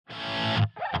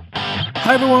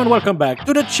Hi everyone, welcome back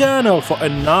to the channel for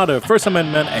another First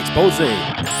Amendment expose.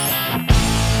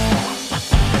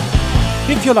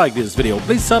 If you like this video,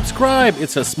 please subscribe.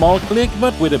 It's a small click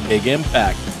but with a big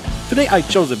impact. Today I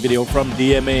chose a video from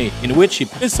DMA in which he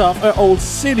pissed off a whole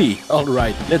city.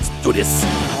 Alright, let's do this.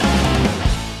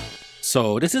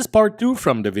 So this is part 2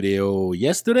 from the video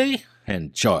yesterday.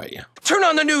 Enjoy. Turn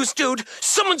on the news, dude!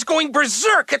 Someone's going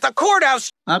berserk at the courthouse!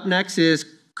 Up next is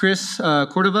Chris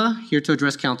Cordova, here to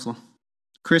address council.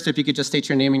 Chris, if you could just state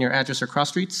your name and your address or cross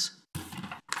streets.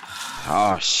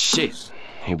 Oh, shit.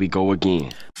 Here we go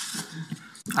again.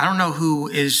 I don't know who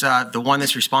is the one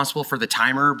that's responsible for the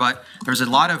timer, but there's a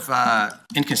lot of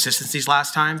inconsistencies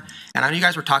last time. And I know you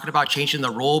guys were talking about changing the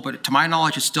rule, but to my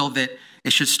knowledge, it's still that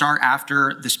it should start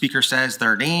after the speaker says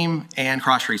their name and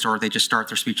cross streets, or they just start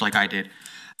their speech like I did.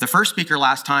 The first speaker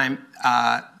last time,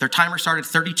 their timer started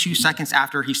 32 seconds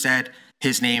after he said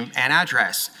his name and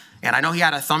address. And I know he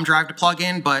had a thumb drive to plug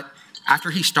in, but after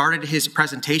he started his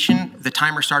presentation, the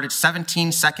timer started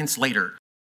 17 seconds later.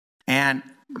 And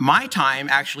my time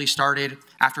actually started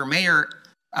after Mayor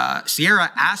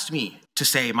Sierra asked me to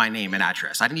say my name and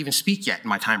address. I didn't even speak yet and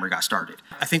my timer got started.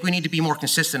 I think we need to be more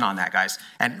consistent on that, guys.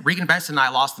 And Regan Benson and I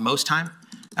lost the most time.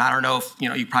 I don't know if,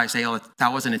 you probably say, oh,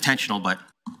 that wasn't intentional, but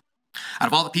out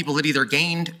of all the people that either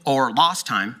gained or lost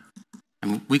time, I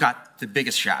mean, we got the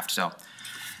biggest shaft, so.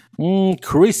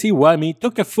 Chrissy Whammy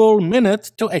took a full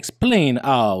minute to explain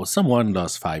how someone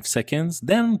lost 5 seconds,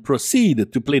 then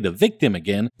proceeded to play the victim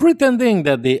again, pretending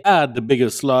that they had the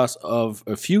biggest loss of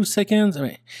a few seconds. I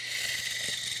mean,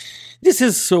 this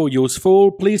is so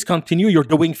useful. Please continue. You're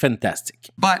doing fantastic.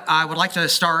 But I would like to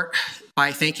start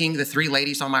by thanking the 3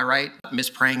 ladies on my right. Miss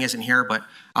Prang isn't here, but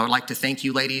I would like to thank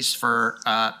you ladies for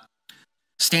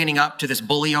standing up to this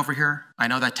bully over here. I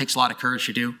know that takes a lot of courage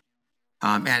to do.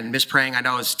 And Ms. Prang, I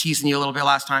know, was teasing you a little bit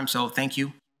last time, so thank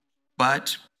you.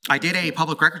 But I did a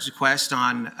public records request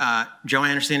on Joe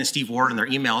Anderson and Steve Ward and their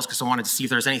emails because I wanted to see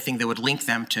if there was anything that would link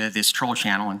them to this troll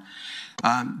channel.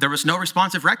 And there was no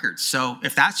responsive records. So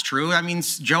if that's true, that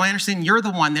means, Joe Anderson, you're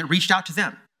the one that reached out to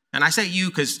them. And I say you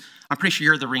because I'm pretty sure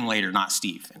you're the ringleader, not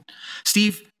Steve. And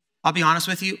Steve, I'll be honest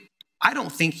with you, I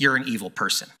don't think you're an evil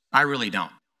person. I really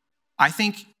don't. I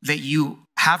think that you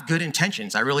have good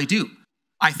intentions. I really do.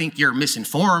 I think you're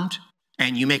misinformed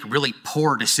and you make really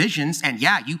poor decisions. And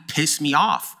yeah, you piss me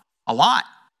off a lot.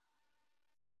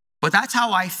 But that's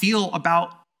how I feel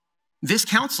about this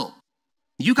council.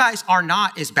 You guys are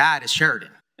not as bad as Sheridan.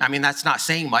 I mean, that's not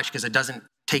saying much because it doesn't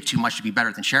take too much to be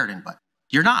better than Sheridan, but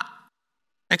you're not.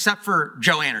 Except for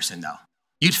Joe Anderson, though.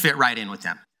 You'd fit right in with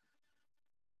them.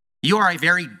 You are a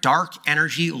very dark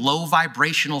energy, low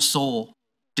vibrational soul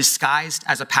disguised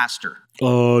as a pastor.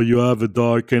 Oh, you have a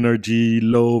dark energy,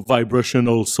 low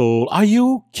vibrational soul. Are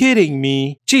you kidding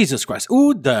me? Jesus Christ,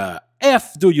 who the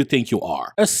F do you think you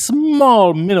are? A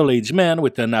small middle-aged man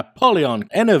with a Napoleon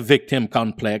and a victim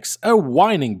complex, a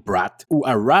whining brat who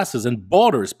harasses and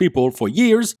bothers people for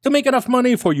years to make enough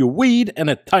money for your weed and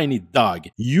a tiny dog.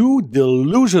 You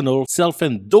delusional,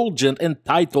 self-indulgent,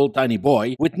 entitled tiny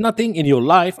boy with nothing in your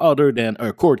life other than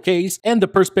a court case and the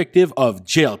perspective of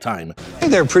jail time. Hey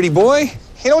there, pretty boy.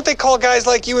 You know what they call guys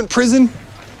like you in prison?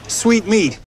 Sweet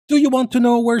meat. Do you want to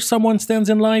know where someone stands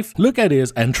in life? Look at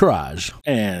his entourage.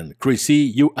 And Chrissy,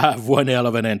 you have one hell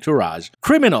of an entourage.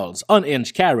 Criminals,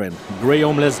 unhinged Karen, grey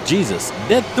homeless Jesus,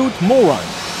 dead tooth moron.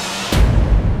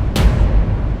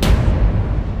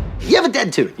 You have a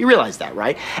dead tooth. You realize that,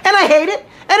 right? And I hate it.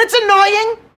 And it's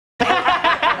annoying.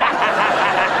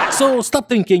 So stop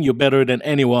thinking you're better than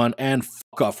anyone and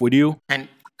fuck off with you. And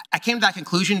I came to that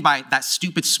conclusion by that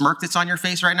stupid smirk that's on your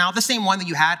face right now, the same one that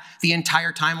you had the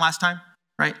entire time last time,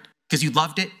 right? Because you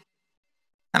loved it.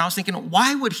 And I was thinking,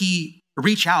 why would he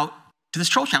reach out to this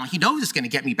troll channel? He knows it's going to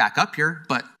get me back up here,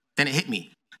 but then it hit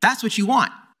me. That's what you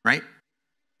want, right?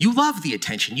 You love the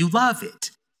attention. You love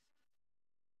it.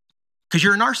 Because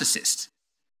you're a narcissist.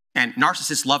 And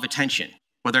narcissists love attention,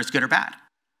 whether it's good or bad.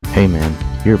 Hey man,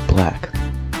 you're black.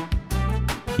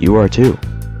 You are too.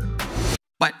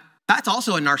 But that's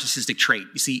also a narcissistic trait.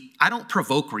 You see, I don't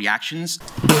provoke reactions.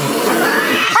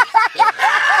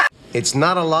 It's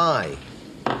not a lie,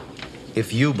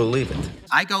 if you believe it.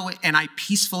 I go and I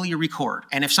peacefully record.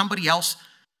 And if somebody else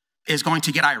is going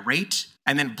to get irate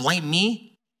and then blame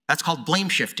me, that's called blame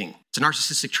shifting. It's a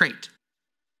narcissistic trait.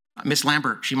 Miss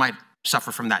Lambert, she might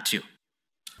suffer from that too.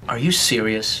 Are you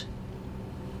serious?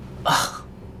 Ugh.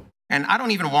 And I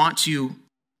don't even want to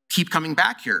keep coming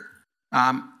back here.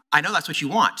 I know that's what you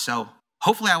want. So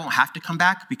hopefully I won't have to come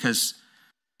back because,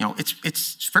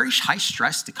 it's very high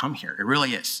stress to come here. It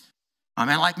really is. And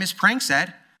like Ms. Prang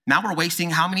said, now we're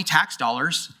wasting how many tax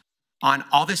dollars on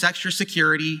all this extra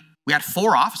security. We had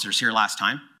 4 officers here last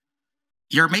time.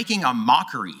 You're making a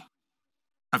mockery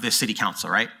of this city council,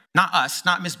 right? Not us,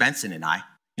 not Ms. Benson and I.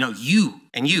 You know,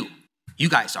 you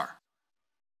guys are.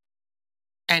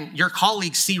 And your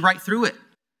colleagues see right through it.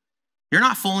 You're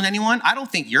not fooling anyone. I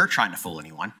don't think you're trying to fool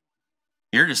anyone.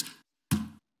 You're just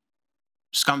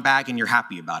scumbag and you're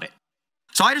happy about it.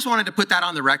 So I just wanted to put that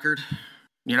on the record,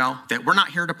 you know, that we're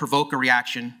not here to provoke a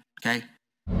reaction, okay?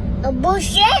 A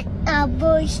bullshit, a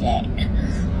bullshit,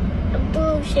 a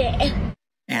bullshit.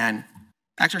 And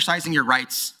exercising your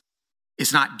rights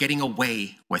is not getting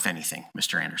away with anything,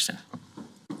 Mr. Anderson.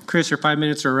 Chris, your 5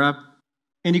 minutes are up.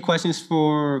 Any questions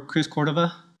for Chris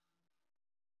Cordova?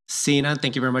 Seeing none,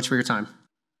 thank you very much for your time.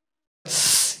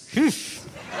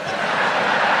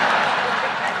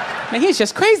 Man, he's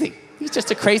just crazy. He's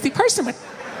just a crazy person.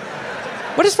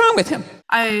 What is wrong with him?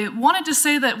 I wanted to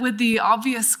say that with the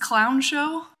obvious clown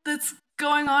show that's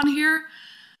going on here,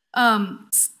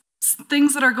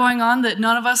 things that are going on that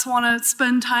none of us want to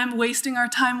spend time wasting our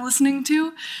time listening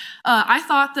to, I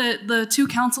thought that the 2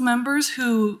 council members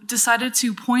who decided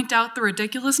to point out the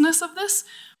ridiculousness of this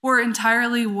were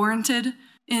entirely warranted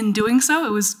in doing so.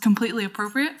 It was completely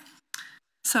appropriate.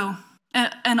 So,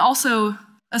 and also,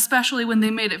 especially when they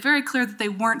made it very clear that they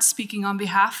weren't speaking on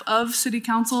behalf of city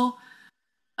council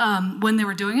when they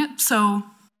were doing it. So,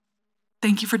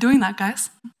 thank you for doing that, guys.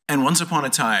 And once upon a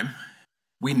time,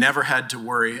 we never had to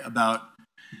worry about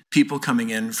people coming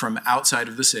in from outside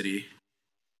of the city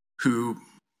who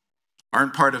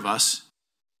aren't part of us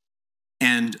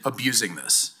and abusing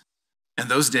this. And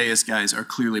those days, guys, are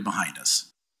clearly behind us.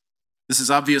 This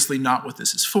is obviously not what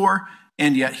this is for,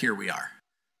 and yet here we are.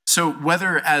 So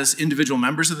whether as individual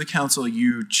members of the council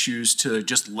you choose to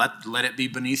just let it be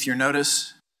beneath your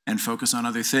notice and focus on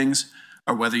other things,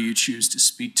 or whether you choose to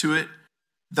speak to it,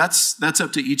 that's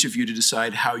up to each of you to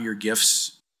decide how your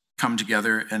gifts come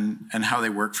together and how they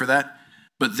work for that.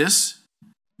 But this,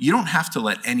 you don't have to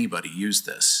let anybody use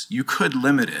this. You could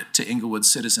limit it to Inglewood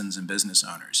citizens and business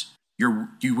owners.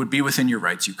 You would be within your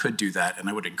rights. You could do that, and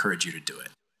I would encourage you to do it.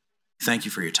 Thank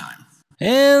you for your time.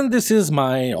 And this is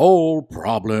my whole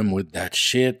problem with that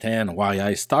shit and why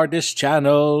I start this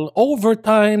channel. Over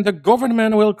time, the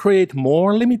government will create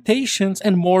more limitations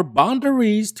and more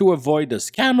boundaries to avoid the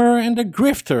scammer and the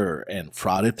grifter, and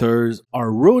frauditors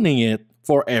are ruining it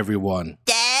for everyone.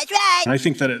 That's right. I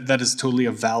think that that is totally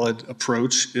a valid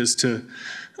approach, is to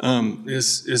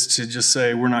just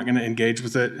say we're not going to engage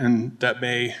with it, and that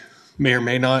may or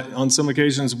may not on some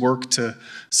occasions work to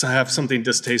have something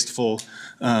distasteful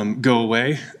go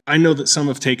away. I know that some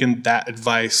have taken that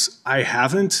advice. I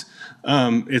haven't.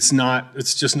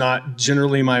 It's just not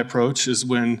generally my approach. Is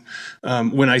when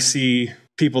I see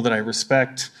people that I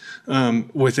respect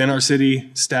within our city,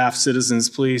 staff, citizens,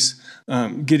 police,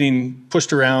 getting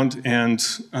pushed around and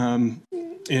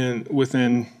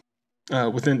within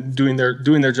doing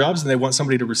their jobs, and they want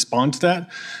somebody to respond to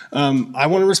that. I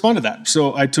want to respond to that,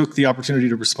 so I took the opportunity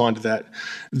to respond to that.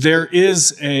 There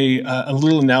is a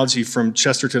little analogy from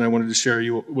Chesterton I wanted to share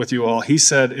with you all. He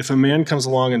said, if a man comes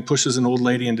along and pushes an old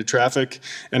lady into traffic,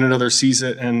 and another sees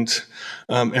it and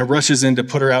rushes in to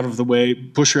push her out of the way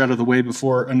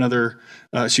before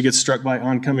she gets struck by an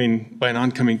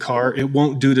oncoming car, it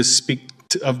won't do to speak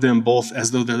of them both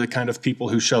as though they're the kind of people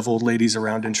who shove old ladies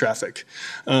around in traffic.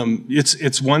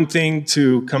 It's one thing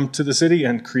to come to the city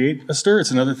and create a stir.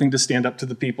 It's another thing to stand up to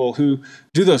the people who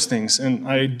do those things. And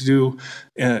I do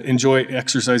enjoy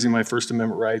exercising my First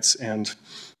Amendment rights, and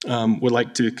would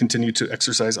like to continue to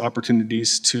exercise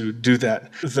opportunities to do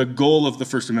that. The goal of the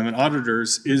First Amendment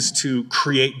auditors is to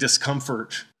create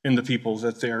discomfort in the people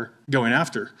that they're going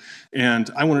after.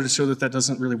 And I wanted to show that that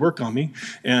doesn't really work on me,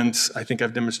 and I think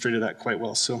I've demonstrated that quite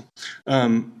well. So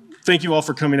thank you all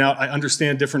for coming out. I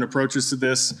understand different approaches to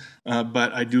this,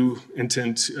 but I do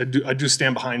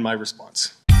stand behind my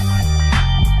response.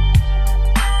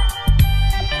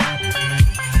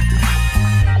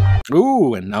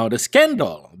 Ooh, and now the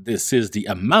scandal. This is the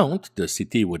amount the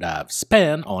city would have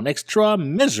spent on extra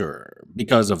measure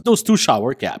because of those 2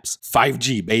 shower caps.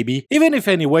 5G, baby. Even if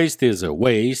any waste is a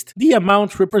waste, the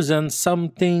amount represents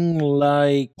something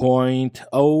like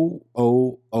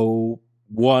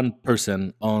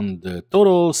 0.0001% on the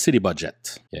total city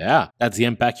budget. Yeah, that's the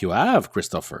impact you have,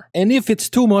 Christopher. And if it's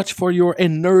too much for your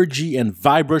energy and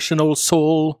vibrational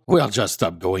soul, well, just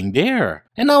stop going there.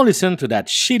 And now listen to that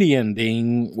shitty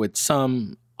ending with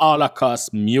some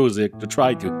Holocaust music to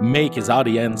try to make his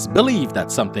audience believe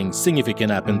that something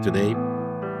significant happened today.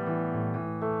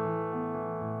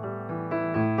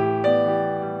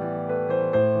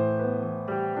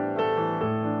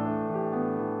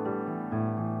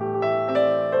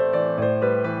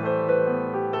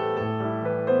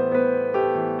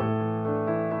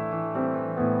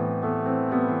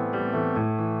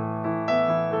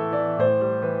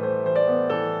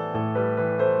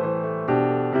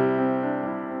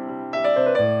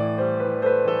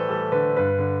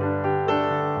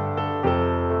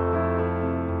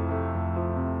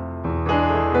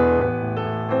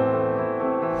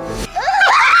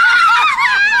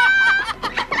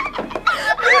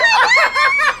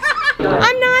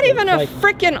 even a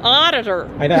freaking auditor.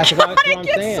 I know, that's what I I'm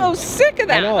get saying. so sick of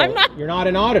that. I know, I'm not. you're not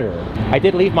an auditor. I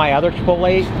did leave my other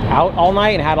Chipotle out all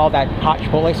night and had all that hot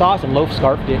Chipotle sauce, and Loaf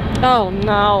scarfed it. Oh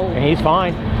no. And he's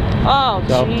fine. Oh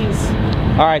So,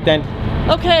 jeez. All right then.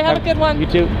 Okay, have a good one. You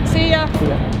too. See ya.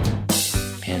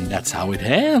 And that's how it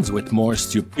ends, with more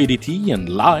stupidity and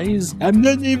lies. I'm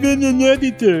not even an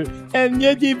auditor. I'm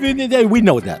not even an... We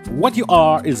know that. What you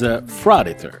are is a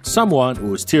frauditor. Someone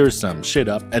who stirs some shit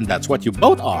up, and that's what you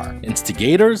both are.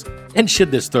 Instigators and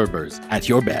shit disturbers at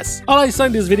your best. All I saw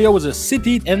in this video was a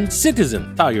city and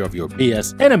citizen tired of your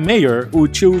BS and a mayor who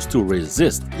chose to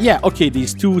resist. Yeah, okay,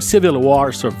 these two Civil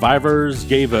War survivors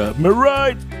gave a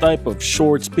 "right" type of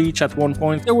short speech at one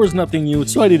point. There was nothing new,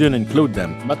 so I didn't include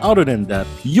them. But other than that,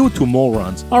 you two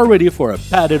morons are ready for a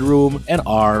padded room and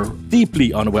are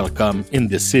deeply unwelcome in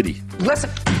this city.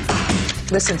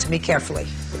 Listen to me carefully.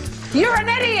 You're an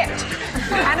idiot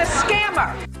and a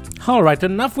scammer. Alright,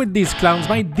 enough with these clowns,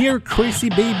 my dear crazy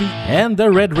baby and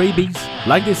the red rabies,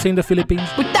 like they say in the Philippines.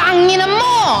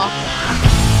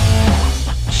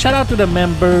 Shout out to the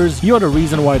members, you're the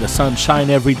reason why the sun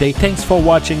shines every day. Thanks for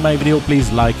watching my video,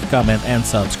 please like, comment and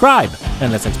subscribe.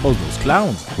 And let's expose those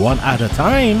clowns one at a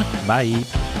time. Bye.